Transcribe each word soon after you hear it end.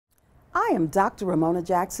am Dr. Ramona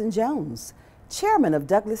Jackson Jones, Chairman of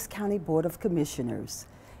Douglas County Board of Commissioners.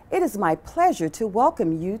 It is my pleasure to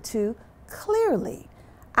welcome you to Clearly,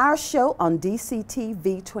 our show on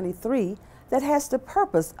DCTV 23 that has the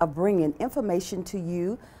purpose of bringing information to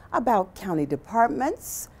you about county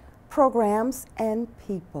departments, programs, and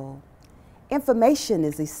people. Information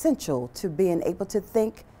is essential to being able to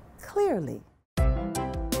think clearly.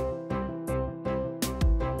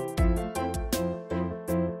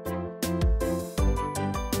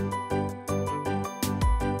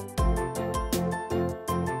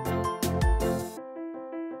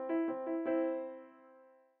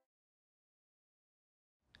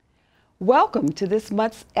 Welcome to this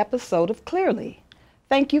month's episode of Clearly.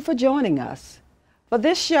 Thank you for joining us. For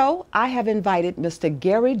this show, I have invited Mr.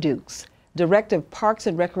 Gary Dukes, Director of Parks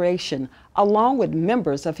and Recreation, along with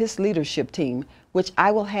members of his leadership team, which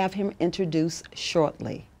I will have him introduce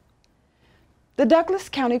shortly. The Douglas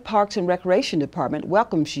County Parks and Recreation Department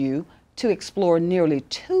welcomes you to explore nearly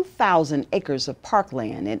 2,000 acres of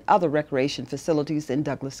parkland and other recreation facilities in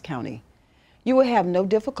Douglas County. You will have no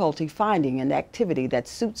difficulty finding an activity that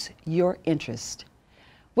suits your interest.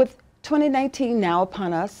 With 2019 now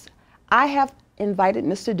upon us, I have invited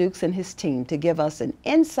Mr. Dukes and his team to give us an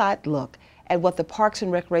inside look at what the Parks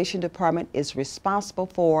and Recreation Department is responsible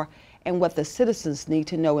for and what the citizens need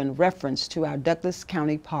to know in reference to our Douglas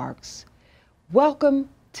County parks. Welcome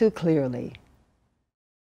to Clearly.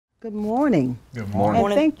 Good morning. Good morning.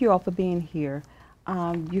 And thank you all for being here.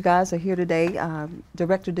 You guys are here today.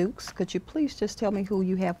 Director Dukes, could you please just tell me who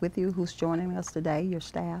you have with you, who's joining us today, your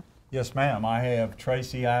staff? Yes, ma'am. I have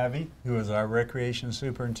Tracy Ivy, who is our Recreation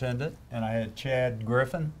Superintendent, and I had Chad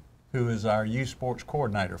Griffin, who is our Youth Sports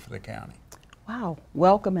Coordinator for the county. Wow.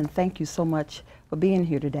 Welcome and thank you so much for being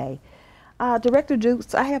here today. Director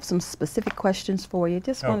Dukes, I have some specific questions for you.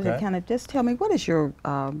 Just wanted to kind of just tell me, what is your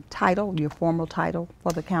title, your formal title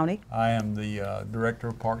for the county? I am the Director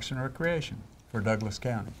of Parks and Recreation for Douglas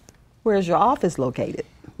County. Where is your office located?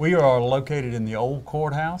 We are located in the old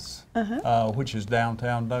courthouse, which is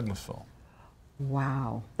downtown Douglasville.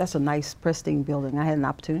 Wow, that's a nice, pristine building. I had an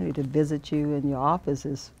opportunity to visit you in your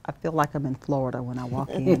offices. I feel like I'm in Florida when I walk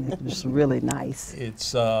in. It's just really nice.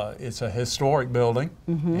 It's a historic building,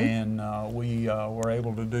 and we were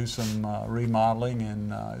able to do some remodeling,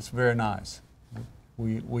 and it's very nice.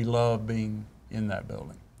 We love being in that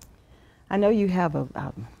building. I know you have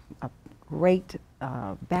a great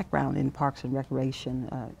background in Parks and Recreation.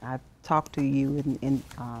 I've talked to you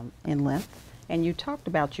in length, and you talked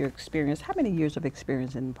about your experience. How many years of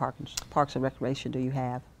experience in Parks and Recreation do you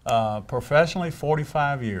have? Professionally,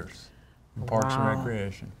 45 years in Parks and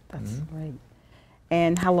Recreation. That's great.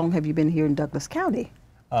 And how long have you been here in Douglas County?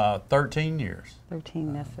 13 years.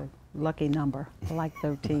 13, that's a lucky number. I like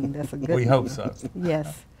 13, that's a good number. We hope so.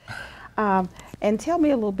 Yes. And tell me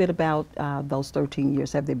a little bit about those 13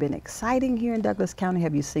 years. Have they been exciting here in Douglas County?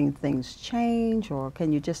 Have you seen things change, or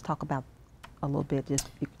can you just talk about a little bit,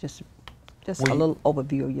 just a little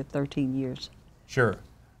overview of your 13 years? Sure.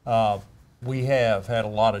 We have had a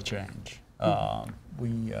lot of change.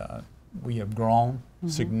 We have grown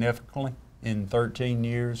significantly in 13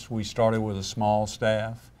 years. We started with a small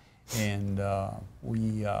staff, and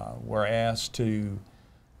we were asked to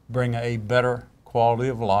bring a better quality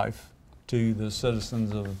of life to the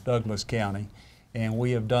citizens of Douglas County, and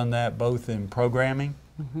we have done that both in programming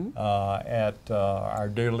at our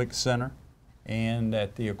Deer Lick Center and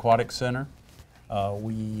at the Aquatic Center.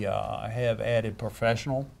 We have added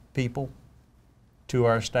professional people to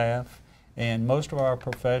our staff, and most of our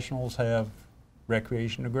professionals have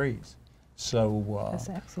recreation degrees. So that's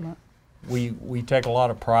excellent. We take a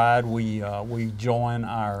lot of pride. We join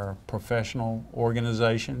our professional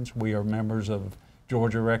organizations. We are members of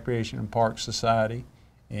Georgia Recreation and Parks Society,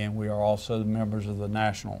 and we are also members of the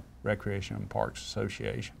National Recreation and Parks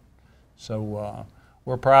Association. So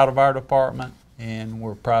we're proud of our department, and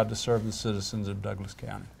we're proud to serve the citizens of Douglas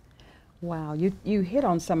County. Wow, you hit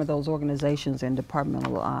on some of those organizations and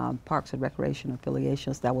departmental Parks and Recreation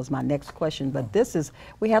affiliations. That was my next question, but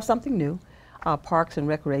we have something new. Parks and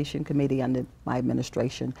Recreation Committee under my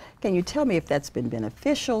administration. Can you tell me if that's been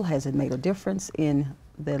beneficial? Has it made a difference in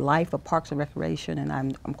the life of Parks and Recreation? And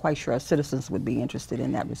I'm quite sure our citizens would be interested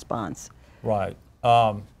in that response. Right.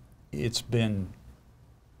 It's been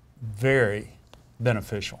very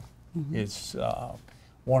beneficial. It's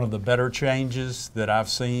one of the better changes that I've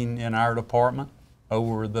seen in our department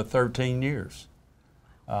over the 13 years.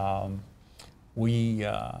 We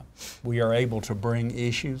are able to bring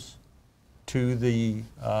issues to the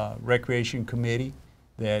Recreation Committee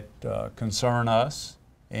that concern us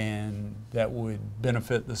and that would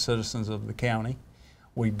benefit the citizens of the county.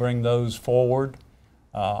 We bring those forward.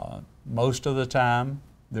 Most of the time,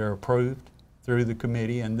 they're approved through the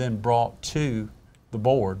committee and then brought to the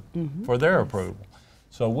board for their approval.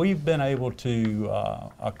 So we've been able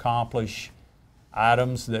to accomplish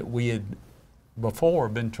items that we had before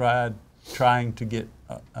been trying to get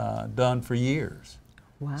done for years.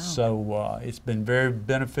 Wow. So it's been very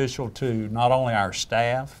beneficial to not only our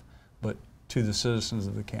staff, but to the citizens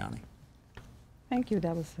of the county. Thank you.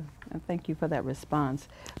 Thank you for that response.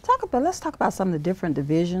 Let's talk about some of the different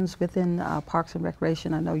divisions within Parks and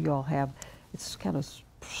Recreation. I know you all have, it's kind of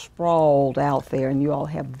sprawled out there, and you all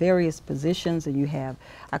have various positions, and you have,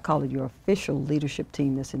 I call it your official leadership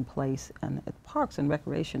team that's in place. And Parks and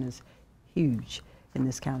Recreation is huge in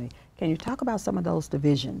this county. Can you talk about some of those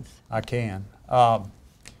divisions? I can. Parks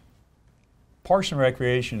and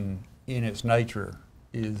Recreation, in its nature,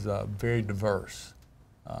 is very diverse.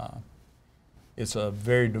 It's a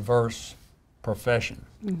very diverse profession.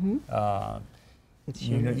 You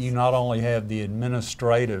not only have the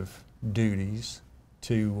administrative duties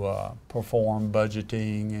to perform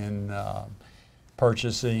budgeting and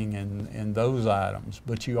purchasing and those items,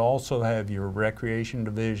 but you also have your recreation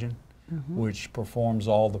division, which performs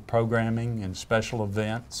all the programming and special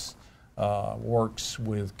events, works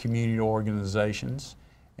with community organizations,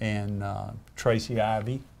 and Tracy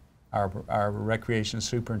Ivy, our recreation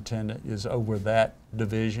superintendent, is over that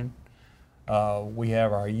division. We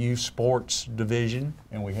have our youth sports division,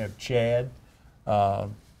 and we have Chad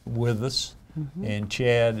with us. And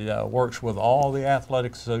Chad works with all the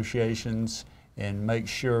athletic associations and makes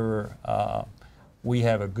sure we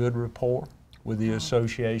have a good rapport with the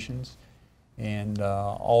associations. And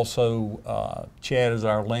also Chad is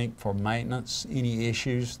our link for maintenance, any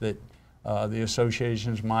issues that the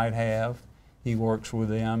associations might have. He works with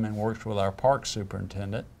them and works with our park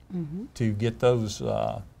superintendent to get those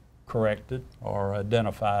corrected or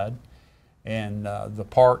identified. And the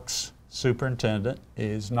parks superintendent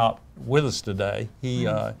is not with us today. He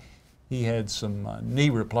had some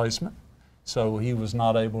knee replacement, so he was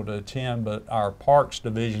not able to attend, but our parks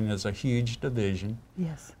division is a huge division.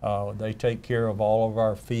 Yes. They take care of all of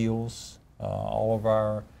our fields, all of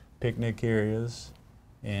our picnic areas,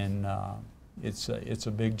 and it's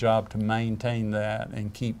a big job to maintain that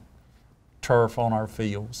and keep turf on our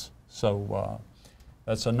fields. So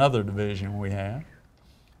that's another division we have.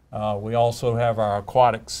 We also have our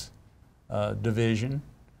aquatics division,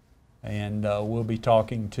 and we'll be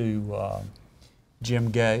talking to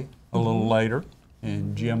Jim Gay a little later,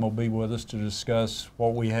 and Jim will be with us to discuss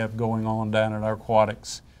what we have going on down at our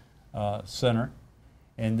aquatics center.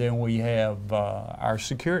 And then we have our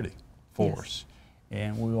security force.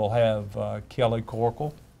 And we will have Kelly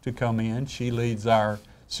Corkle to come in. She leads our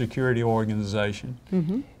security organization,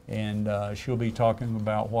 and she'll be talking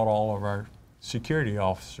about what all of our security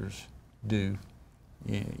officers do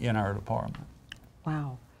in our department.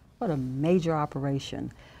 Wow, what a major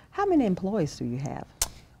operation. How many employees do you have?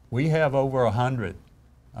 We have over 100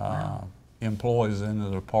 employees in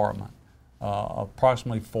the department.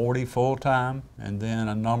 Approximately 40 full-time, and then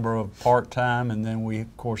a number of part-time, and then we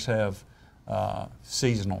of course have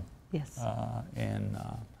seasonal, and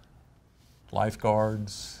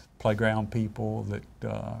lifeguards, playground people that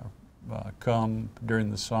come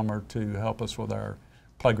during the summer to help us with our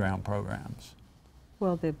playground programs.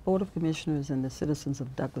 Well, the Board of Commissioners and the citizens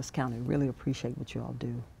of Douglas County really appreciate what you all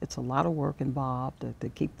do. It's a lot of work involved to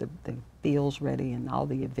keep the fields ready and all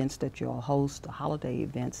the events that you all host, the holiday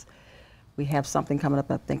events. We have something coming up,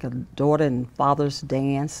 I think, a daughter and father's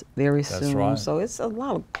dance very soon. That's right. So it's a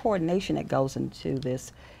lot of coordination that goes into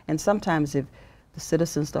this. And sometimes if the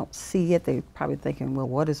citizens don't see it, they're probably thinking, well,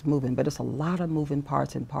 what is moving? But it's a lot of moving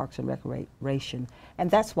parts in Parks and Recreation. And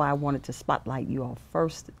that's why I wanted to spotlight you all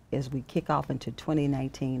first as we kick off into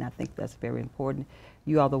 2019. I think that's very important.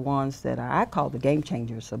 You are the ones that I call the game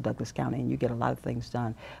changers of Douglas County, and you get a lot of things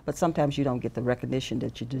done. But sometimes you don't get the recognition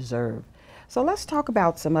that you deserve. So let's talk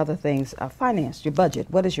about some other things. Finance, your budget.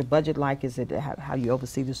 What is your budget like? Is it how you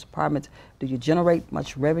oversee this department? Do you generate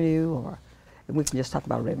much revenue, or we can just talk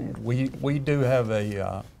about revenue? We do have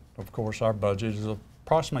of course, our budget is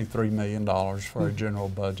approximately $3 million for our general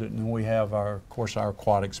budget, and we have of course, our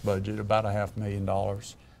aquatics budget, about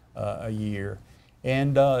 $500,000 a year.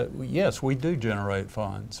 And yes, we do generate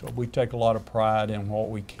funds. We take a lot of pride in what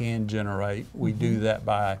we can generate. We do that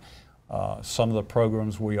by some of the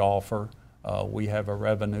programs we offer. We have a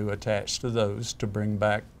revenue attached to those to bring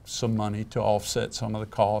back some money to offset some of the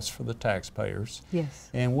costs for the taxpayers. Yes.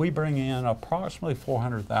 And we bring in approximately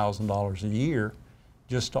 $400,000 a year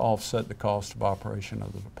just to offset the cost of operation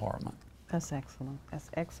of the department. That's excellent. That's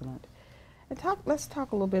excellent. And let's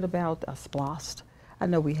talk a little bit about SPLOST. I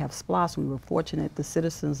know we have SPLOST. We were fortunate. The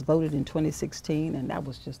citizens voted in 2016, and that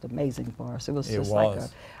was just amazing for us. It was just like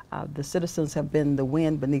the citizens have been the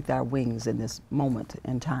wind beneath our wings in this moment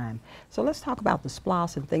in time. So let's talk about the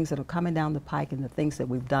SPLOST and things that are coming down the pike and the things that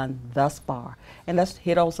we've done thus far. And let's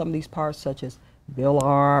hit on some of these parts such as Bill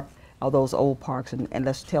Arp, all those old parks, and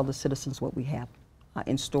let's tell the citizens what we have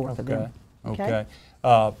in store for them. Okay.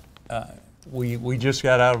 We just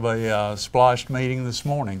got out of a SPLOST meeting this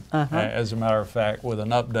morning, as a matter of fact, with an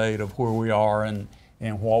update of where we are and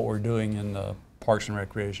what we're doing in the Parks and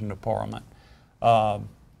Recreation Department.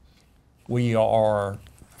 We are,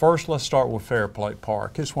 first let's start with Fairplay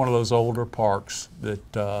Park. It's one of those older parks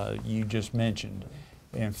that you just mentioned.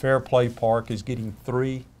 And Fairplay Park is getting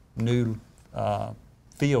 3 new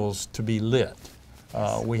fields to be lit.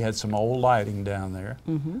 We had some old lighting down there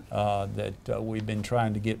that we've been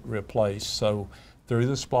trying to get replaced. So through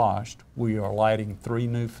the SPLOST, we are lighting 3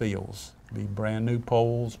 new fields. Be brand new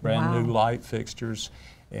poles, brand new light fixtures,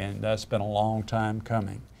 and that's been a long time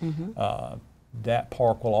coming. That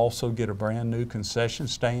park will also get a brand new concession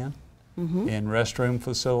stand and restroom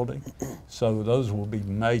facility. So those will be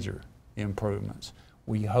major improvements.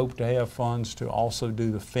 We hope to have funds to also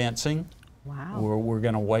do the fencing. Wow. We're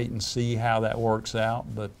going to wait and see how that works out,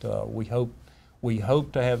 but we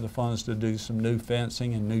hope to have the funds to do some new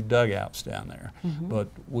fencing and new dugouts down there. But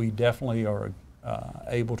we definitely are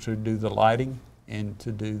able to do the lighting and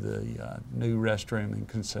to do the new restroom and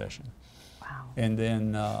concession. Wow. And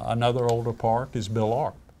then another older park is Bill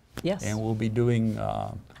Arp. Yes. And we'll be doing.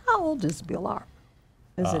 How old is Bill Arp?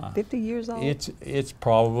 Is it 50 years old? It's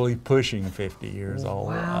probably pushing 50 years old.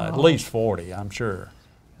 Wow. At least 40, I'm sure.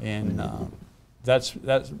 And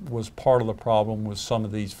that was part of the problem with some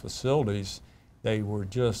of these facilities. They were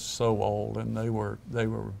just so old, and they were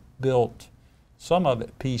built, some of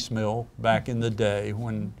it piecemeal back in the day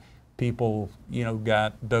when people,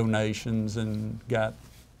 got donations and got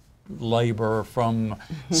labor from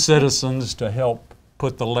citizens to help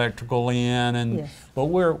put the electrical in, and but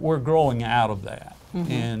we're growing out of that.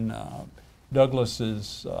 And Douglas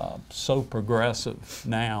is so progressive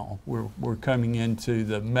now. We're coming into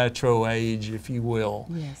the metro age, if you will,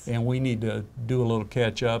 and we need to do a little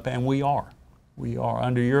catch up, and we are. We are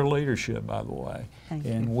under your leadership, by the way. Thank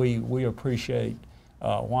and you. we appreciate,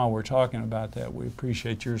 while we're talking about that, we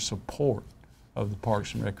appreciate your support of the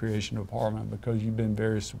Parks and Recreation Department, because you've been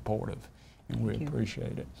very supportive, and we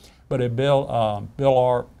appreciate it. But at Bill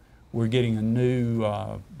Arp, we're getting a new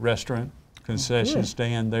restaurant concession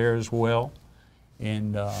stand there as well,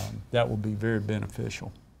 and that will be very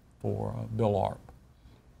beneficial for Bill Arp.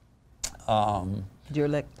 Deer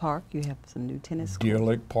Lick Park, you have some new tennis courts. Deer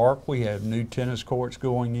Lick Park, we have new tennis courts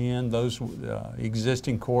going in. Those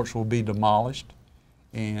existing courts will be demolished,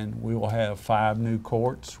 and we will have 5 new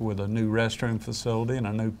courts with a new restroom facility and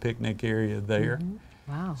a new picnic area there.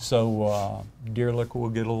 Wow. So Deer Lick will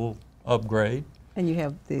get a little upgrade. And you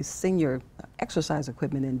have the senior exercise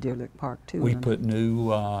equipment in Deer Lick Park too. We put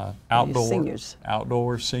new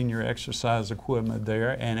outdoor senior exercise equipment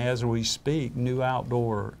there, and as we speak, new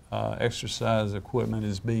outdoor exercise equipment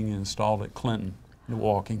is being installed at Clinton, the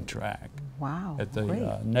walking track. Wow. At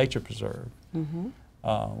the Nature Preserve.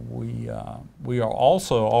 We are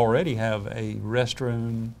also already have a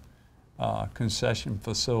restroom concession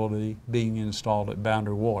facility being installed at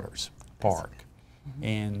Boundary Waters Park.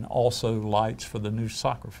 And also lights for the new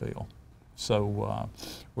soccer field. So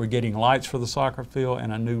we're getting lights for the soccer field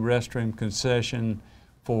and a new restroom concession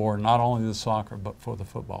for not only the soccer but for the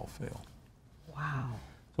football field. Wow.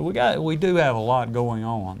 So we do have a lot going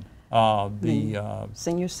on. The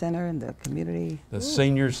senior center and the community. The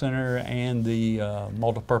senior center and the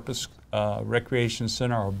multipurpose recreation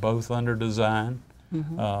center are both under design.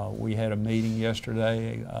 We had a meeting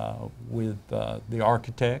yesterday with the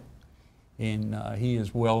architect, and he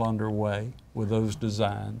is well underway with those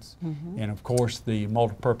designs. And of course, the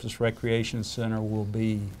multipurpose recreation center will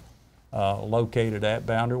be located at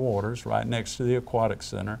Boundary Waters, right next to the aquatic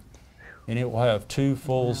center, and it will have 2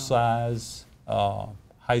 full-size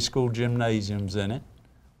high school gymnasiums in it,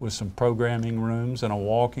 with some programming rooms and a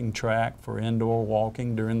walking track for indoor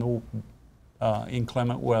walking during the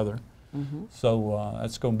inclement weather. So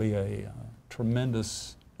that's going to be a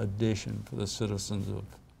tremendous addition for the citizens of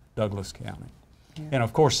Douglas County. And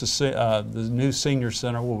of course, the new senior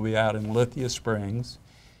center will be out in Lithia Springs,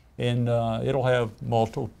 and it'll have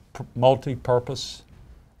multi-purpose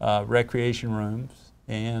recreation rooms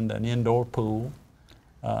and an indoor pool.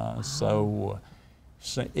 So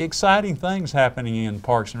exciting things happening in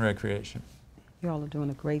Parks and Recreation. You all are doing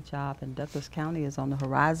a great job, and Douglas County is on the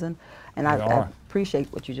horizon. And We I are.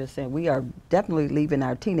 appreciate what you just said. We are definitely leaving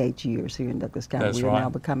our teenage years here in Douglas County. That's We are now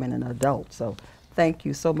right. becoming an adult. So thank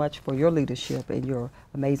you so much for your leadership and your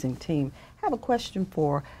amazing team. I have a question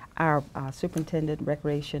for our Superintendent,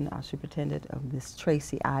 Recreation Superintendent, Ms.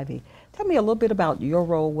 Tracy Ivy. Tell me a little bit about your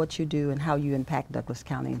role, what you do, and how you impact Douglas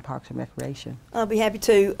County in Parks and Recreation. I'll be happy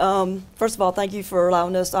to. First of all, thank you for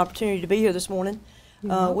allowing us the opportunity to be here this morning.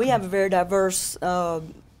 We have a very diverse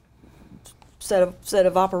set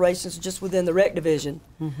of operations just within the rec division.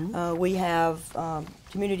 We have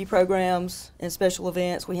community programs and special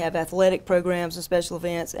events. We have athletic programs and special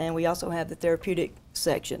events, and we also have the therapeutic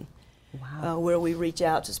section. Wow. Where we reach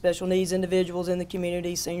out to special needs individuals in the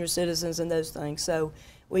community, senior citizens, and those things. So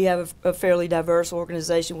we have a fairly diverse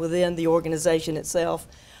organization within the organization itself.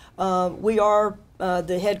 We are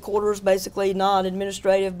the headquarters, basically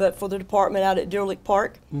non-administrative, but for the department out at Deer Lick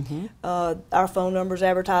Park. Our phone numbers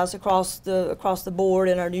advertised across the board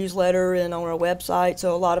in our newsletter and on our website.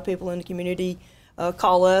 So a lot of people in the community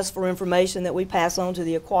call us for information that we pass on to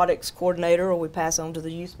the aquatics coordinator, or we pass on to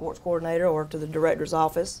the youth sports coordinator, or to the director's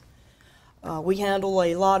office. We handle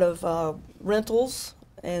a lot of rentals,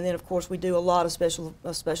 and then of course we do a lot of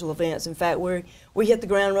special events. In fact, we hit the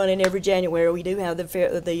ground running every January. We do have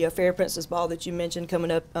the Fair Princess Ball that you mentioned coming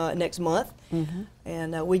up next month,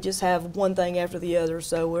 and we just have one thing after the other,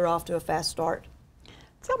 so we're off to a fast start.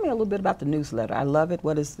 Tell me a little bit about the newsletter. I love it.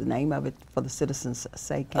 What is the name of it for the citizens'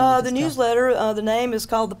 sake? The newsletter, the name is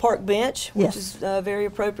called The Park Bench, which Yes. is very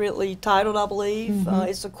appropriately titled, I believe.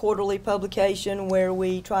 It's a quarterly publication where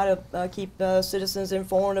we try to keep citizens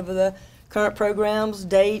informed of the current programs,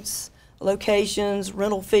 dates, locations,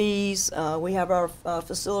 rental fees. We have our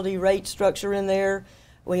facility rate structure in there.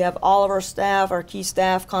 We have all of our staff, our key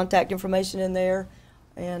staff contact information in there.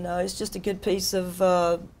 And it's just a good piece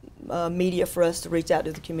of media for us to reach out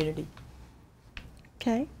to the community.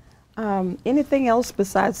 Okay. Anything else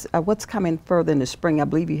besides what's coming further in the spring? I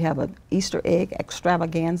believe you have an Easter egg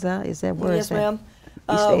extravaganza. Is that where Yes, is that? ma'am.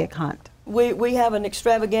 Easter egg hunt. We have an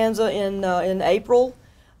extravaganza in April.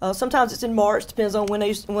 Sometimes it's in March, depends on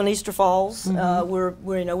when Easter falls. We're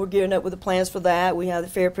gearing up with the plans for that. We have the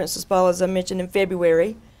Fair Princess Ball, as I mentioned, in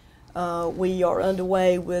February. We are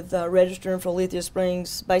underway with registering for Lithia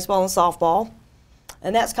Springs baseball and softball.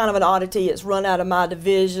 And that's kind of an oddity. It's run out of my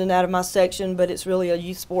division, out of my section, but it's really a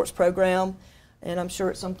youth sports program. And I'm sure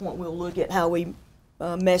at some point we'll look at how we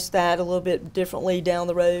mesh that a little bit differently down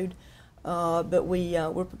the road. But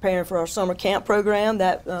we're preparing for our summer camp program.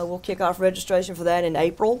 That we'll kick off registration for that in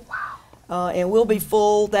April. Wow. And we'll be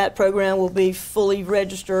full. That program will be fully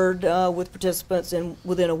registered with participants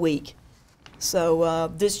within a week.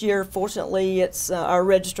 So this year, fortunately, our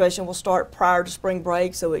registration will start prior to spring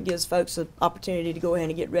break, so it gives folks an opportunity to go ahead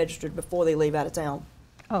and get registered before they leave out of town.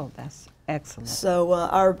 Oh, that's excellent. So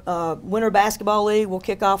our Winter Basketball League will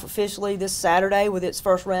kick off officially this Saturday with its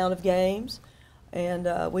first round of games.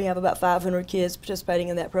 And we have about 500 kids participating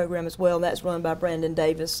in that program as well, and that's run by Brandon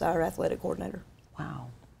Davis, our athletic coordinator. Wow.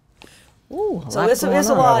 Ooh, So it's a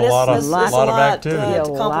lot. A lot of- It's lot of a lot activity. Yeah, a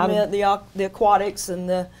to lot complement the aquatics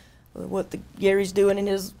and what Gary's doing in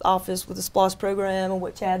his office with the SPLOS program and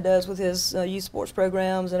what Chad does with his youth sports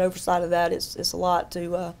programs, and oversight of that. It's a lot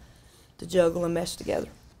to juggle and mesh together.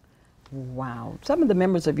 Wow. Some of the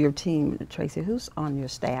members of your team, Tracy, who's on your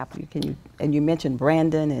staff? And you mentioned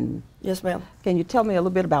Brandon, and Yes, ma'am. can you tell me a little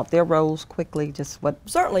bit about their roles quickly? Just what?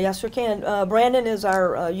 Certainly, I sure can. Brandon is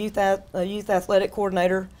our youth athletic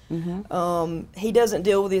coordinator. He doesn't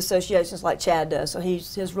deal with the associations like Chad does, so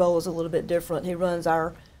his role is a little bit different. He runs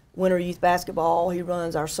our winter youth basketball. He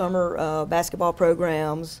runs our summer basketball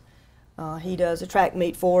programs. He does a track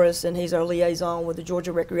meet for us, and he's our liaison with the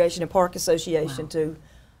Georgia Recreation and Park Association to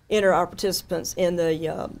enter our participants in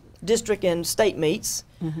the district and state meets.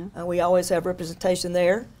 We always have representation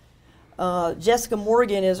there. Jessica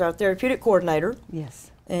Morgan is our therapeutic coordinator.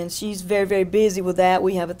 Yes. And she's very, very busy with that.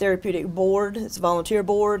 We have a therapeutic board. It's a volunteer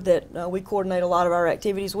board that we coordinate a lot of our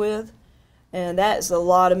activities with. And that's a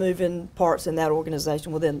lot of moving parts in that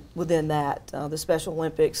organization within that. The Special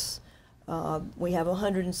Olympics, we have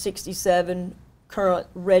 167 current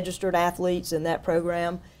registered athletes in that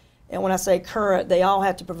program. And when I say current, they all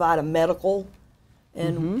have to provide a medical,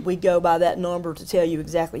 and we go by that number to tell you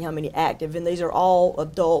exactly how many active. And these are all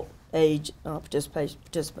adult age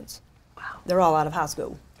participants. Wow. They're all out of high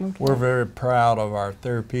school. Okay. We're very proud of our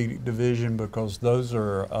therapeutic division because those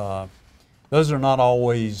are not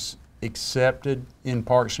always accepted in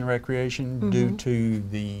Parks and Recreation due to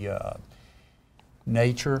the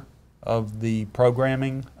nature of the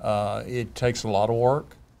programming. It takes a lot of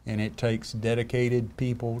work, and it takes dedicated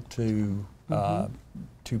people to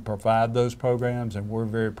to provide those programs, and we're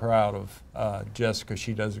very proud of Jessica.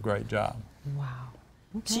 She does a great job. Wow.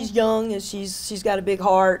 Okay. She's young and she's got a big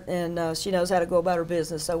heart, and she knows how to go about her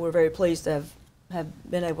business. So we're very pleased to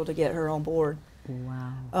have been able to get her on board.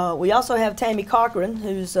 Wow. We also have Tammy Cochran,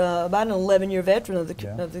 who's about an 11-year veteran of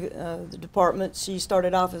the department. She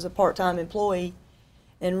started off as a part-time employee,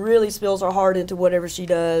 and really spills her heart into whatever she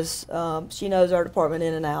does. She knows our department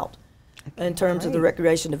in and out. In terms of the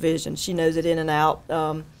recreation division, she knows it in and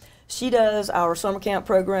out. She does our summer camp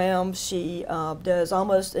program. She does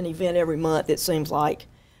almost an event every month, it seems like,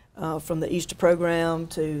 from the Easter program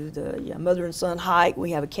to the mother and son hike.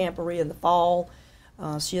 We have a camporee in the fall.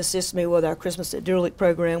 She assists me with our Christmas at Deer Lick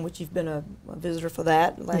program, which you've been a visitor for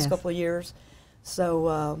that the last couple of years.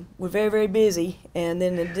 So we're very, very busy. And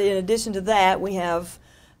then in addition to that, we have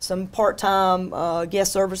some part-time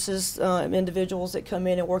guest services individuals that come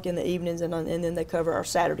in and work in the evenings, and then they cover our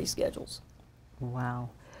Saturday schedules. Wow.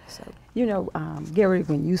 So. You know, Gary,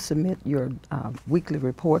 when you submit your weekly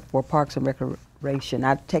report for Parks and Recreation,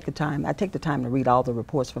 I take the time to read all the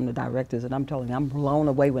reports from the directors, and I'm telling you, I'm blown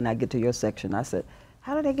away when I get to your section. I said,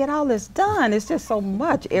 how do they get all this done? It's just so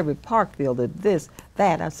much. Every park fielder, this,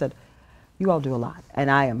 that. I said, you all do a lot, and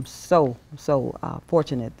I am so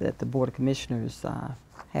fortunate that the Board of Commissioners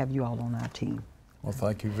have you all on our team. Well,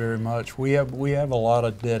 thank you very much. We have a lot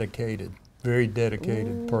of very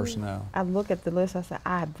dedicated personnel. I look at the list, I say,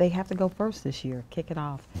 they have to go first this year, kick it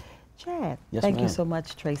off. Chad, yes, thank ma'am. you so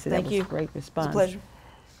much, Tracy. Thank that was you. a great response. It's a pleasure.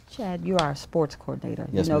 Chad, you are our sports coordinator.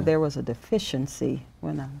 Yes, you know, ma'am. there was a deficiency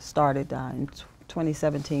when I started in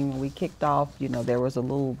 2017 when we kicked off. You know, there was a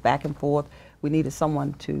little back and forth. We needed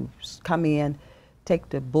someone to come in, take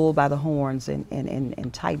the bull by the horns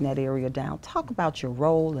and tighten that area down. Talk about your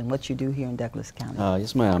role and what you do here in Douglas County.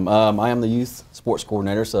 Yes, ma'am. I am the youth sports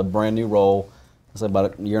coordinator. It's a brand new role. It's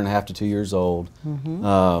about a year and a half to 2 years old.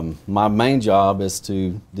 My main job is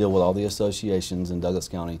to deal with all the associations in Douglas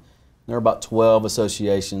County. There are about 12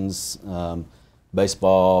 associations,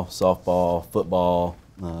 baseball, softball, football,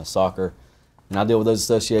 soccer, and I deal with those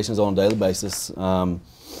associations on a daily basis. One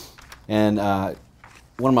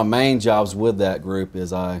of my main jobs with that group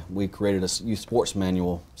is we created a youth sports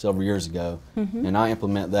manual several years ago, and I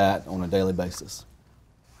implement that on a daily basis.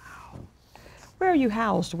 Where are you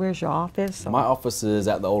housed? Where's your office? My office is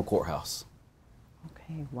at the old courthouse.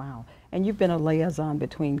 Okay, wow. And you've been a liaison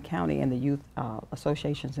between county and the youth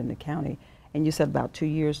associations in the county, and you said about 2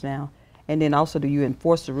 years now. And then also, do you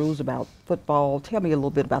enforce the rules about football? Tell me a little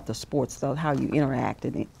bit about the sports, though, how you interact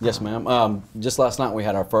in it. Yes, ma'am. Just last night we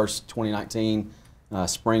had our first 2019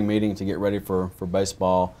 spring meeting to get ready for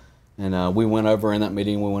baseball. And we went over in that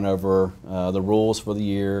meeting, the rules for the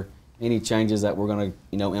year, any changes that we're going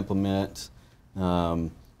to implement. They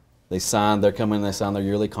come in, they sign their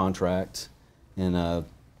yearly contract, and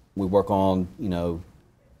we work on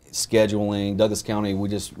scheduling. Douglas County, we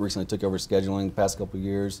just recently took over scheduling the past couple of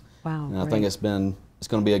years. Wow, and I think it's going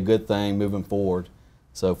to be a good thing moving forward.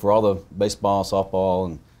 So for all the baseball,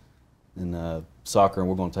 softball, and soccer,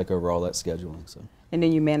 we're going to take over all that scheduling. So. And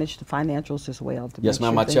then you manage the financials as well. Yes,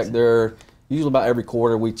 ma'am. I check usually about every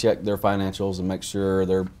quarter we check their financials and make sure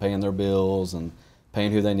they're paying their bills and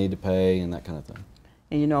paying who they need to pay and that kind of thing.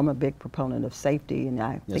 And you know, I'm a big proponent of safety, and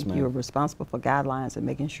I Yes, think you're responsible for guidelines and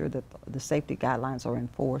making sure that the safety guidelines are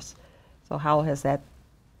enforced. So how has that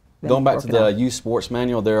been Going back to working the out? youth sports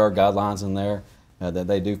manual, there are guidelines in there that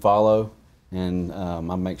they do follow, and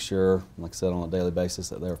I make sure, like I said, on a daily basis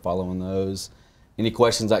that they're following those. Any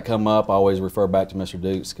questions that come up, I always refer back to Mr.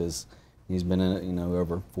 Dukes because he's been in it,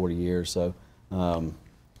 over 40 years. So,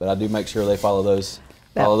 but I do make sure they follow those.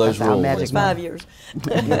 Those that's our rules. magic It's 5 years.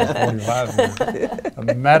 45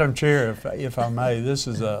 years. Madam Chair, if I may, this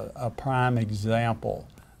is a prime example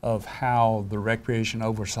of how the Recreation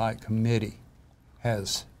Oversight Committee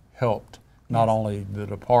has helped not only the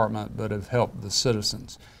department but have helped the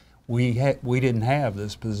citizens. We didn't have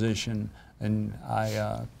this position, and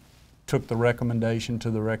I took the recommendation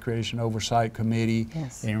to the Recreation Oversight Committee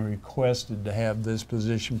and requested to have this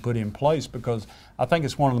position put in place because I think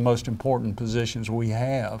it's one of the most important positions we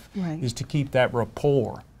have is to keep that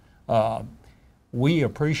rapport. We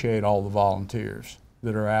appreciate all the volunteers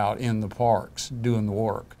that are out in the parks doing the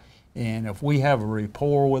work. And if we have a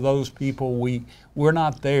rapport with those people, we're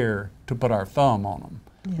not there to put our thumb on them.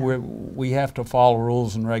 Yeah. We have to follow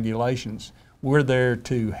rules and regulations. We're there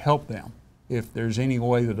to help them. If there's any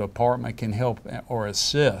way the department can help or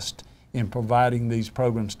assist in providing these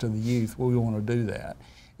programs to the youth, we want to do that.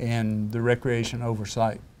 And the Recreation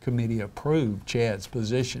Oversight Committee approved Chad's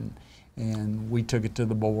position, and we took it to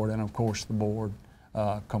the board, and of course the board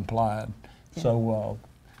complied. Yeah. So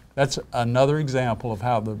that's another example of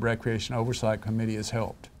how the Recreation Oversight Committee has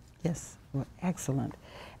helped. Yes, well, excellent.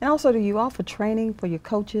 And also, do you offer training for your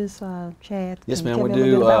coaches, Chad? Yes, Can you ma'am, we tell me a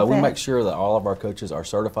little do. bit about We that? make sure that all of our coaches are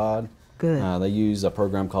certified. Good. They use a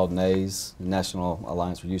program called NAYS, National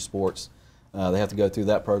Alliance for Youth Sports. They have to go through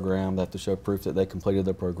that program. They have to show proof that they completed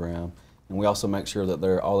the program. And we also make sure that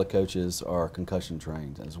all the coaches are concussion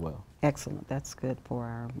trained as well. Excellent. That's good for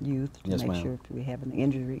our youth to Yes, make ma'am. sure if we have an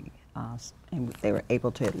injury and they were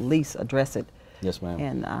able to at least address it. Yes, ma'am.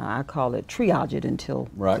 And I call it triage it until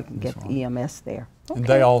Right. we can get That's the EMS there. And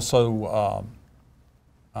they also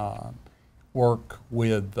work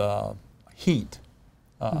with heat.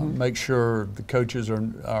 Make sure the coaches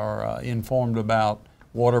are informed about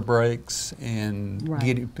water breaks and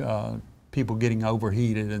Right. people getting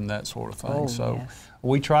overheated and that sort of thing. Oh, So yes.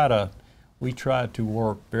 we try to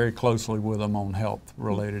work very closely with them on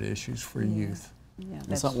health-related issues for youth. Yeah, And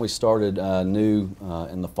that's, something we started new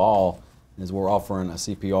in the fall is we're offering a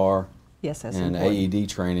CPR yes, that's and important. AED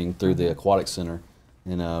training through the Aquatic Center.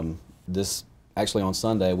 And this, actually on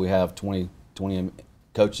Sunday, we have 20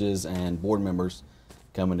 coaches and board members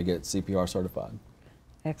coming to get CPR certified.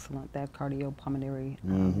 Excellent. That cardiopulmonary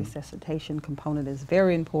Mhm. resuscitation component is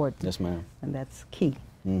very important. Yes, ma'am. And that's key.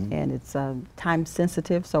 Mhm. And it's time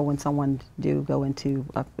sensitive, so when someone do go into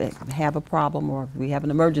have a problem or if we have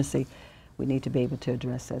an emergency, we need to be able to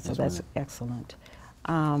address that. So Yes, that's ma'am. excellent.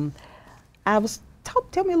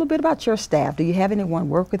 Tell me a little bit about your staff. Do you have anyone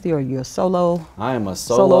work with you, or you're a solo? I am a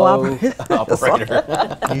Solo solo operator.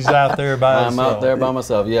 He's out there by I'm himself. out there by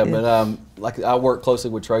myself, yeah. But like I work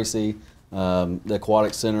closely with Tracy, the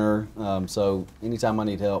Aquatic Center. So anytime I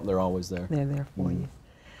need help, they're always there. They're there for you.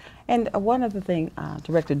 And one other thing,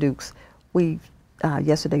 Director Dukes, we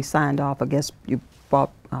yesterday signed off. I guess you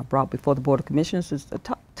brought before the Board of Commissioners.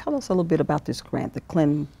 Tell us a little bit about this grant, the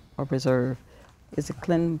Clinton Reserve. Is it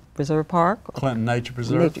Clinton Reserve Park? Clinton Nature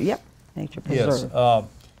Preserve. Yep, Nature Yes. Preserve.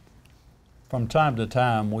 From time to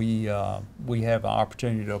time, we have an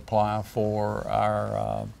opportunity to apply for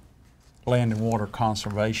our Land and Water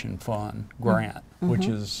Conservation Fund grant, which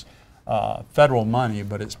is federal money,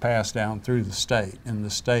 but it's passed down through the state, and the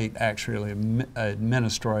state actually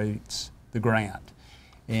administrates the grant.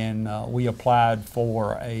 And we applied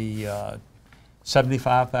for a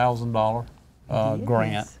 $75,000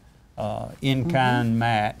 grant. Yes. In-kind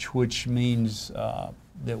match, which means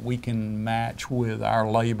that we can match with our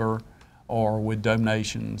labor or with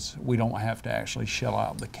donations. We don't have to actually shell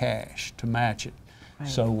out the cash to match it. Right.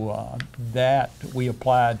 So that we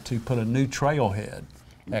applied to put a new trailhead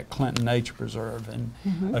at Clinton Nature Preserve. And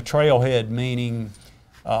a trailhead meaning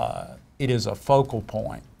it is a focal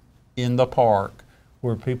point in the park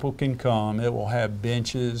where people can come. It will have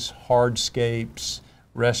benches, hardscapes,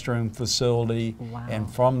 restroom facility, Wow. and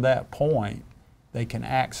from that point they can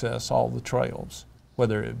access all the trails,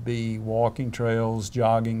 whether it be walking trails,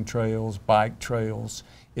 jogging trails, bike trails.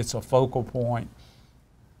 It's a focal point.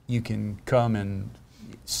 You can come and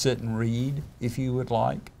sit and read if you would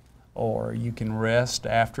like, or you can rest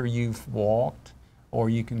after you've walked, or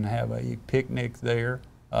you can have a picnic there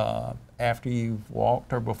after you've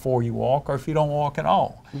walked or before you walk, or if you don't walk at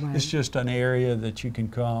all. Right. It's just an area that you can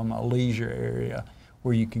come, a leisure area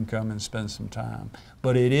where you can come and spend some time.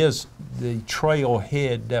 But it is, the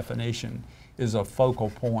trailhead definition is a focal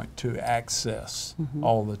point to access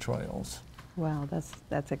all the trails. Wow,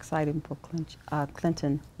 that's exciting for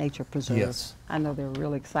Clinton Nature Preserve. Yes. I know they're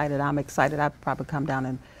really excited. I'm excited. I'd probably come down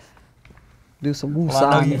and do some woosah. Well,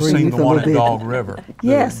 I know and you've breathe seen a the little one at bit. Dog River.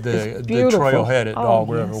 Yes, the it's beautiful. trailhead at Oh, Dog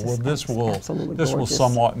yes, River. Well, it's absolutely this will gorgeous.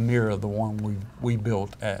 somewhat mirror the one we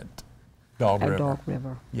built at Dog At River. Dog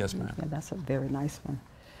River. Yes, ma'am. Yeah, that's a very nice one.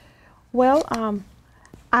 Well,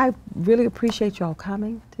 I really appreciate y'all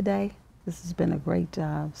coming today. This has been a great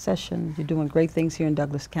session. You're doing great things here in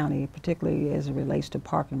Douglas County, particularly as it relates to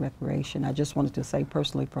park and recreation. I just wanted to say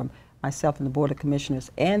personally from myself and the Board of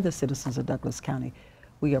Commissioners and the citizens of Douglas County,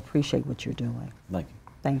 we appreciate what you're doing. Thank you.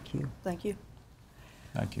 Thank you. Thank you.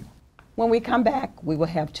 Thank you. When we come back, we will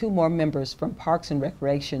have 2 more members from Parks and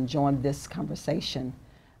Recreation join this conversation.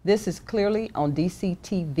 This is Clearly on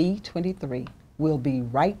DCTV 23. We'll be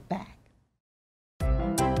right back.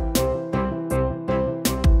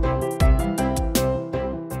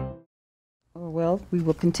 Well, we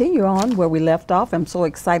will continue on where we left off. I'm so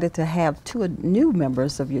excited to have 2 new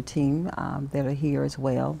members of your team that are here as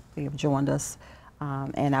well. They have joined us,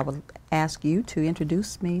 and I will ask you to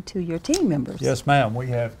introduce me to your team members. Yes, ma'am. We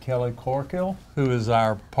have Kelly Corkill, who is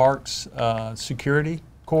our Parks Security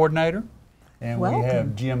Coordinator, and Welcome. we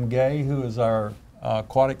have Jim Gay, who is our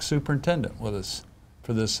Aquatic Superintendent with us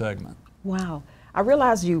for this segment. Wow. I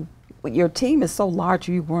realize you your team is so large,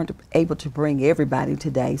 you weren't able to bring everybody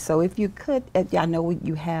today. So if you could, I know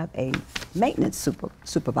you have a maintenance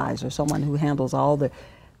supervisor, someone who handles all the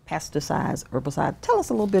pesticides, herbicides. Tell us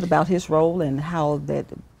a little bit about his role and how that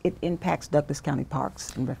it impacts Douglas County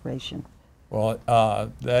Parks and Recreation. Well,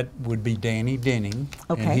 that would be Danny Denning,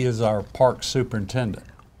 Okay. and he is our park superintendent.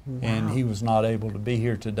 Wow. And he was not able to be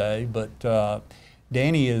here today, but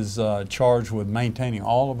Danny is charged with maintaining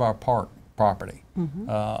all of our park property.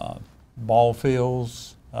 Ball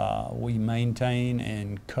fields, we maintain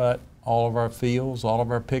and cut all of our fields, all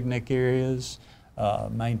of our picnic areas,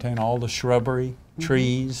 maintain all the shrubbery,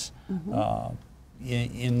 trees,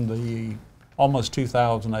 in the almost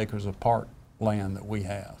 2,000 acres of park land that we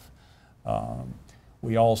have.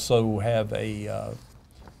 We also have a,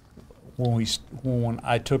 when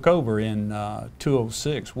I took over in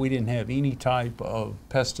 2006, we didn't have any type of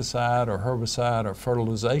pesticide or herbicide or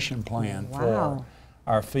fertilization plan for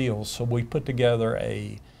our fields. So we put together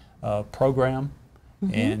a program,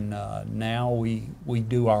 and now we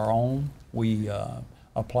do our own. We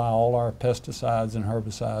apply all our pesticides and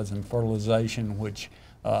herbicides and fertilization, which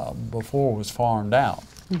before was farmed out,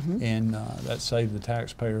 and that saved the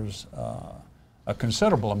taxpayers a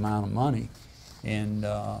considerable amount of money, and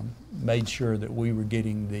made sure that we were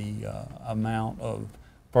getting the amount of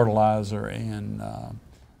fertilizer and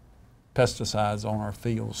pesticides on our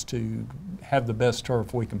fields to have the best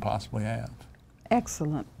turf we can possibly have.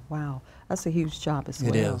 Excellent. Wow. That's a huge job as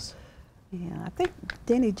well. It is. Yeah, I think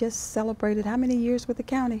Denny just celebrated how many years with the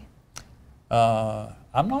county?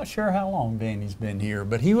 I'm not sure how long Danny's been here,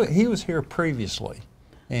 but he was here previously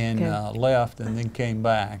and left and then came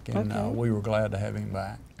back, and we were glad to have him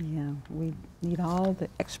back. Yeah, we need all the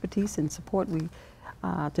expertise and support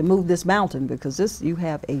to move this mountain, because you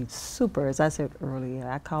have a super, as I said earlier,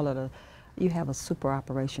 I call it you have a super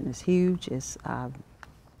operation. It's huge. It's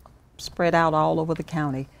spread out all over the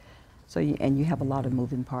county. So and you have a lot of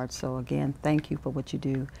moving parts. So again, thank you for what you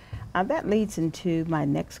do. That leads into my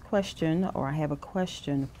next question, or I have a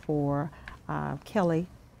question for Kelly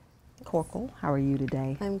Corkle. How are you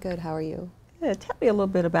today? I'm good. How are you? Yeah, tell me a little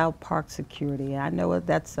bit about park security. I know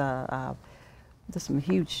that's there's some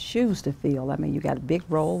huge shoes to fill. I mean, you got a big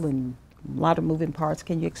role and a lot of moving parts.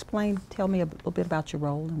 Can you tell me a little bit about your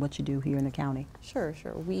role and what you do here in the county? Sure.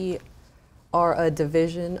 We are a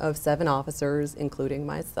division of 7 officers, including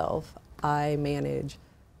myself. I manage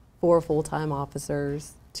 4 full-time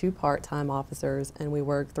officers, 2 part-time officers, and we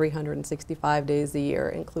work 365 days a year,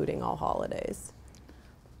 including all holidays.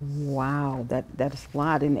 Wow, that is a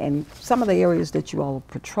lot. And some of the areas that you all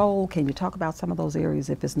patrol, can you talk about some of those areas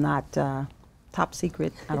if it's not top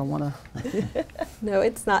secret? I don't want to. No,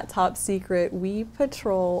 it's not top secret. We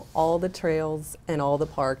patrol all the trails and all the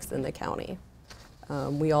parks in the county.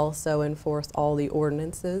 We also enforce all the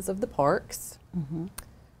ordinances of the parks.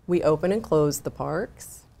 We open and close the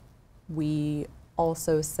parks. We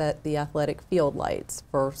also set the athletic field lights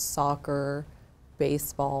for soccer,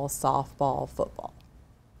 baseball, softball, football.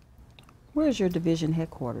 Where's your division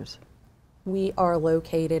headquarters? We are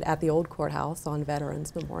located at the old courthouse on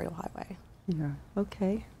Veterans Memorial Highway. Yeah,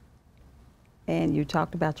 okay. And you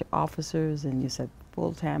talked about your officers, and you said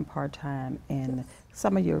full-time, part-time, and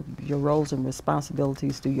some of your roles and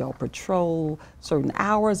responsibilities. Do y'all patrol certain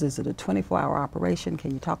hours? Is it a 24-hour operation?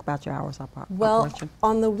 Can you talk about your hours of operation? Well,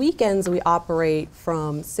 on the weekends we operate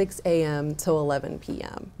from 6 a.m. to 11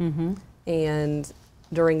 p.m. And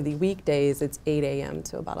during the weekdays it's 8 a.m.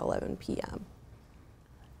 to about 11 p.m.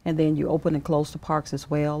 And then you open and close the parks as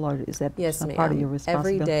well, or is that Yes, some ma'am. part of your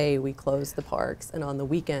responsibility? Every day we close the parks, and on the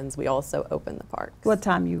weekends we also open the parks. What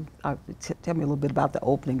time tell me a little bit about the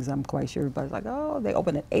openings. I'm quite sure everybody's like, oh, they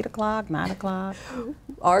open at 8 o'clock, 9 o'clock.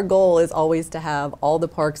 Our goal is always to have all the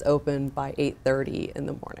parks open by 8:30 in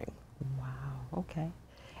the morning. Wow, okay.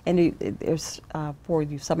 And there's, for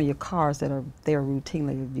some of your cars that are there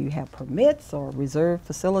routinely, do you have permits or reserved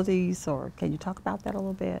facilities, or can you talk about that a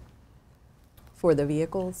little bit? For the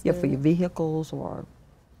vehicles? Yeah, for your vehicles or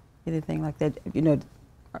anything like that. You know,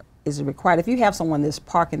 is it required? If you have someone that's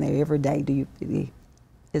parking there every day,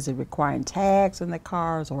 is it requiring tags in their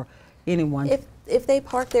cars, or anyone? If they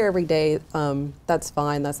park there every day, that's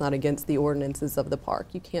fine. That's not against the ordinances of the park.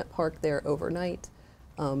 You can't park there overnight.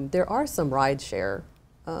 There are some rideshare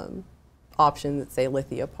options at, say,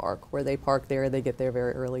 Lithia Park, where they park there, they get there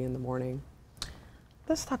very early in the morning.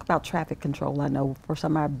 Let's talk about traffic control. I know for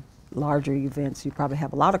some of our larger events, you probably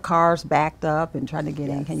have a lot of cars backed up and trying to get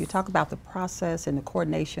in. Can you talk about the process and the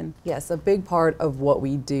coordination? Yes, a big part of what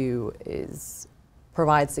we do is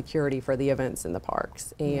provide security for the events in the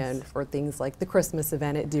parks and for things like the Christmas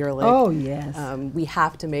event at Deer Lake. Oh, yes. We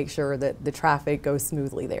have to make sure that the traffic goes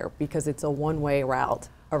smoothly there because it's a one-way route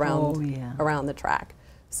around the track.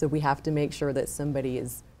 So we have to make sure that somebody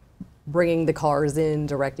is bringing the cars in,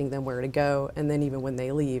 directing them where to go, and then even when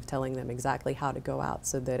they leave, telling them exactly how to go out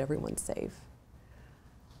so that everyone's safe.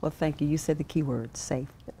 Well, thank you. You said the key word, safe.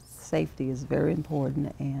 Yes. Safety is very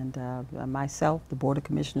important, and myself, the Board of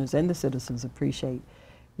Commissioners, and the citizens appreciate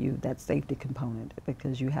that safety component,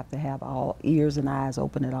 because you have to have all ears and eyes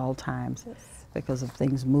open at all times. Yes. Because of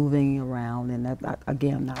things moving around, and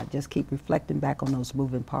again, I just keep reflecting back on those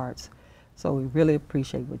moving parts. So we really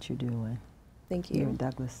appreciate what you're doing. Thank Here in you.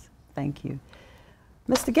 Douglas. Thank you.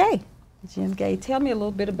 Mr. Gay, Jim Gay, tell me a little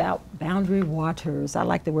bit about Boundary Waters. I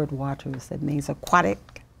like the word waters. That means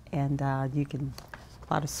aquatic, and you can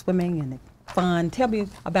a lot of swimming and fun. Tell me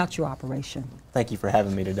about your operation. Thank you for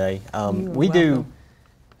having me today. You're welcome.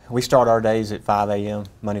 We start our days at 5 a.m.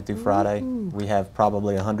 Monday through Friday. We have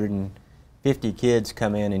probably 150 kids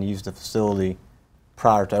come in and use the facility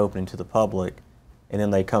prior to opening to the public, and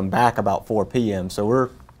then they come back about 4 p.m. So we're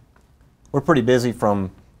pretty busy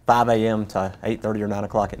from 5 a.m. to 8:30 or 9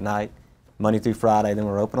 o'clock at night, Monday through Friday. Then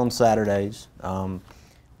we're open on Saturdays.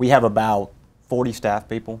 We have about 40 staff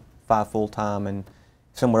people, 5 full-time, and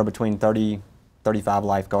somewhere between 30, 35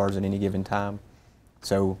 lifeguards at any given time.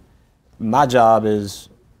 So my job is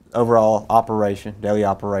overall operation, daily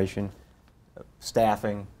operation,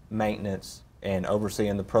 staffing, maintenance, and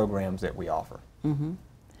overseeing the programs that we offer. Mm-hmm.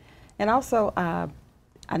 And also,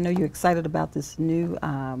 I know you're excited about this new,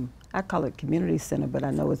 I call it community center, but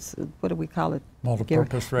I know it's, what do we call it?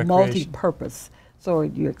 Multi-purpose recreation. Multi-purpose. So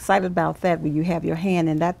you're excited about that. Will you have your hand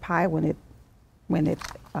in that pie when it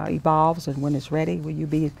evolves and when it's ready? Will you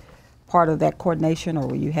be part of that coordination, or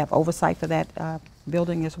will you have oversight for that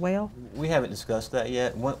building as well? We haven't discussed that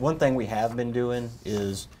yet. One thing we have been doing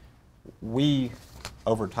is we,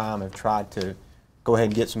 over time, have tried to go ahead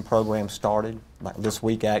and get some programs started. Like this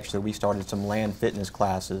week, actually, we started some land fitness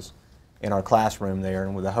classes in our classroom there,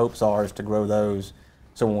 and the hopes are is to grow those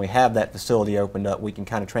so when we have that facility opened up, we can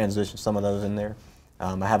kind of transition some of those in there.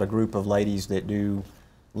 I have a group of ladies that do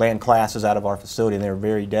land classes out of our facility, and they're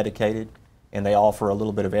very dedicated, and they offer a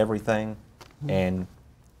little bit of everything. And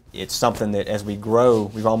it's something that as we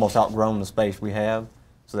grow, we've almost outgrown the space we have.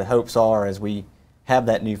 So the hopes are as we have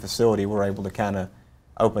that new facility, we're able to kind of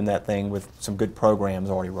open that thing with some good programs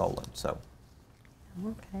already rolling. So.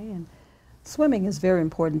 Okay, and swimming is very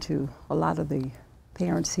important to a lot of the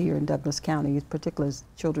parents here in Douglas County, particularly as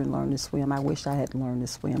children learn to swim. I wish I had learned to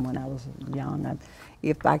swim when I was young.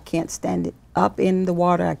 If I can't stand up in the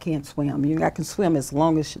water, I can't swim. I can swim as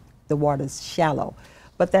long as the water is shallow.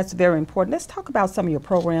 But that's very important. Let's talk about some of your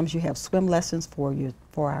programs. You have swim lessons for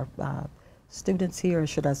our students here, or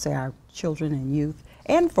should I say our children and youth,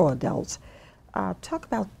 and for adults. Talk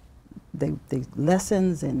about the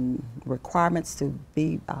lessons and requirements to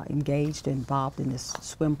be engaged and involved in this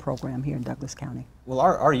swim program here in Douglas County. Well,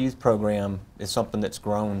 our youth program is something that's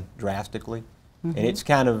grown drastically. And it's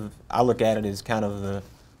kind of, I look at it as kind of the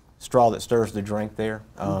straw that stirs the drink there.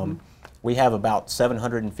 We have about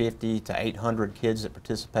 750 to 800 kids that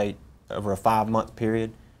participate over a 5-month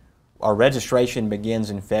period. Our registration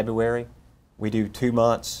begins in February. We do 2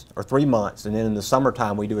 months or 3 months, and then in the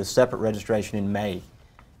summertime we do a separate registration in May.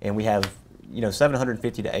 And we have,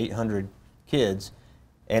 750 to 800 kids.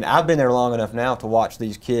 And I've been there long enough now to watch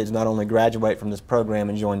these kids not only graduate from this program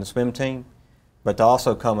and join the swim team, but to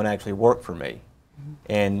also come and actually work for me.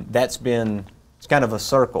 And it's kind of a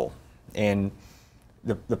circle. And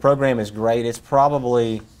the program is great. It's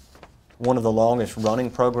probably one of the longest running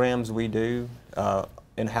programs we do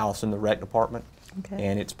in-house in the rec department. Okay.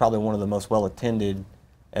 And it's probably one of the most well attended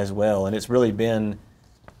as well. And it's really been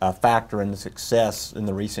a factor in the success in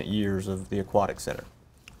the recent years of the Aquatic Center.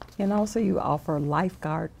 And also you offer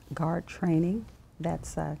lifeguard training.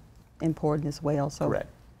 That's important as well. So Correct.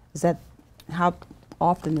 How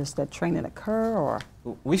often does that training occur? Or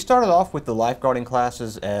We started off with the lifeguarding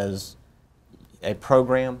classes as a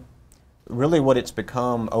program. Really what it's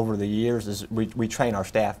become over the years is we train our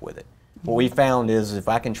staff with it. What we found is if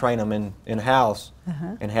I can train them in-house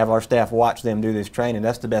and have our staff watch them do this training,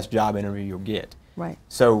 that's the best job interview you'll get. right.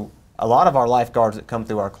 So a lot of our lifeguards that come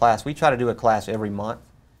through our class, we try to do a class every month,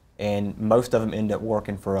 and most of them end up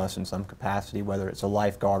working for us in some capacity, whether it's a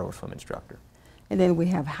lifeguard or a swim instructor. And then we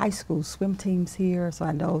have high school swim teams here, so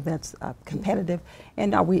I know that's competitive.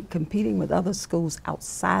 And are we competing with other schools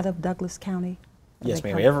outside of Douglas County? Yes,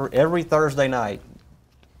 ma'am. Every Thursday night,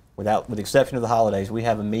 with the exception of the holidays, we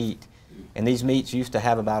have a meet. And these meets used to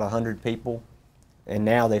have about 100 people, and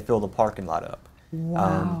now they fill the parking lot up.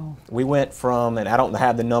 Wow. We went from, and I don't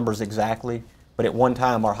have the numbers exactly, but at one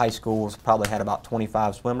time our high schools probably had about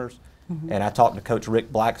 25 swimmers. And I talked to Coach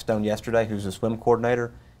Rick Blackstone yesterday, who's the swim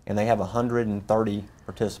coordinator, and they have 130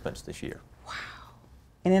 participants this year.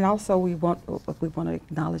 And then also we want to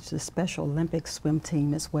acknowledge the Special Olympics swim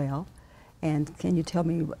team as well. And can you tell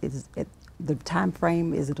me, is it the time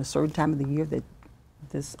frame? Is it a certain time of the year that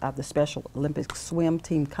this the Special Olympics swim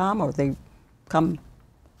team come, or they come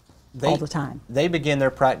all the time? They begin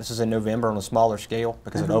their practices in November on a smaller scale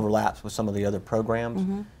because it overlaps with some of the other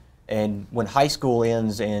programs. And when high school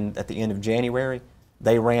ends at the end of January,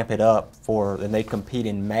 they ramp it up and they compete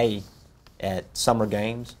in May at summer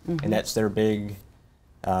games, and that's their big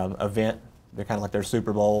event. They're kind of like their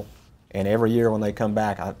Super Bowl. And every year when they come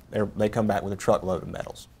back, they come back with a truckload of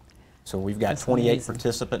medals. So we've got 28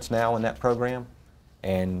 participants now in that program,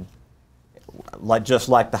 and just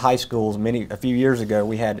like the high schools, a few years ago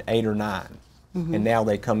we had 8 or 9, and now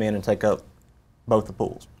they come in and take up both the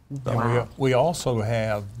pools. And we also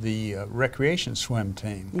have the recreation swim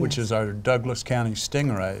team, which is our Douglas County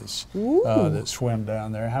Stingrays that swim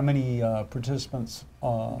down there. How many participants?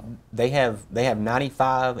 They have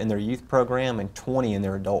 95 in their youth program and 20 in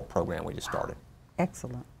their adult program we just started.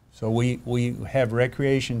 Excellent. So we have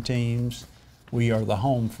recreation teams. We are the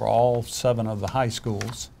home for all 7 of the high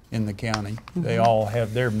schools in the county. They all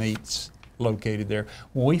have their meets located there.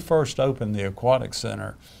 When we first opened the Aquatic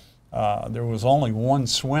Center, there was only one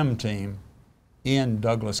swim team in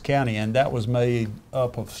Douglas County, and that was made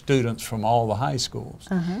up of students from all the high schools.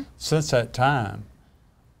 Since that time,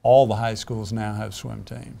 all the high schools now have swim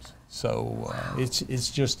teams. So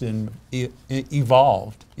it's just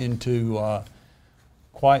evolved into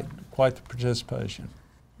quite the participation.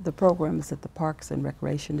 The program is at the Parks and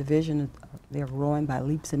Recreation Division. They're growing by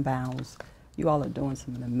leaps and bounds. You all are doing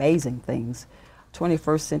some amazing things,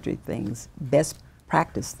 21st century things, best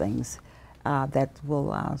practice things that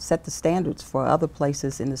will set the standards for other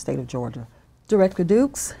places in the state of Georgia. Director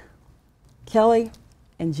Dukes, Kelly,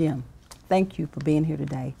 and Jim, thank you for being here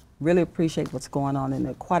today. Really appreciate what's going on in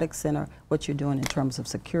the Aquatic Center, what you're doing in terms of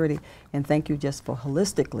security, and thank you just for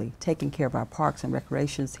holistically taking care of our parks and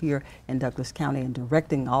recreations here in Douglas County and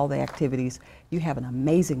directing all the activities. You have an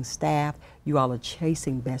amazing staff. You all are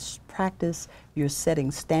chasing best practice. You're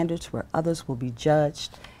setting standards where others will be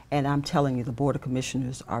judged. And I'm telling you, the Board of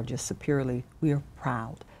Commissioners are just superiorly, we are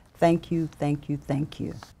proud. Thank you, thank you, thank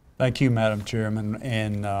you. Thank you, Madam Chairman,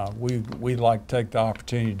 and we'd like to take the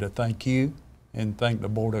opportunity to thank you and thank the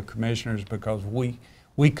Board of Commissioners, because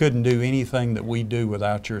we couldn't do anything that we do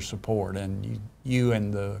without your support, and you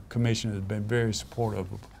and the Commission have been very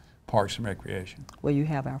supportive of Parks and Recreation. Well, you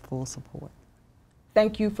have our full support.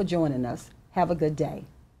 Thank you for joining us. Have a good day.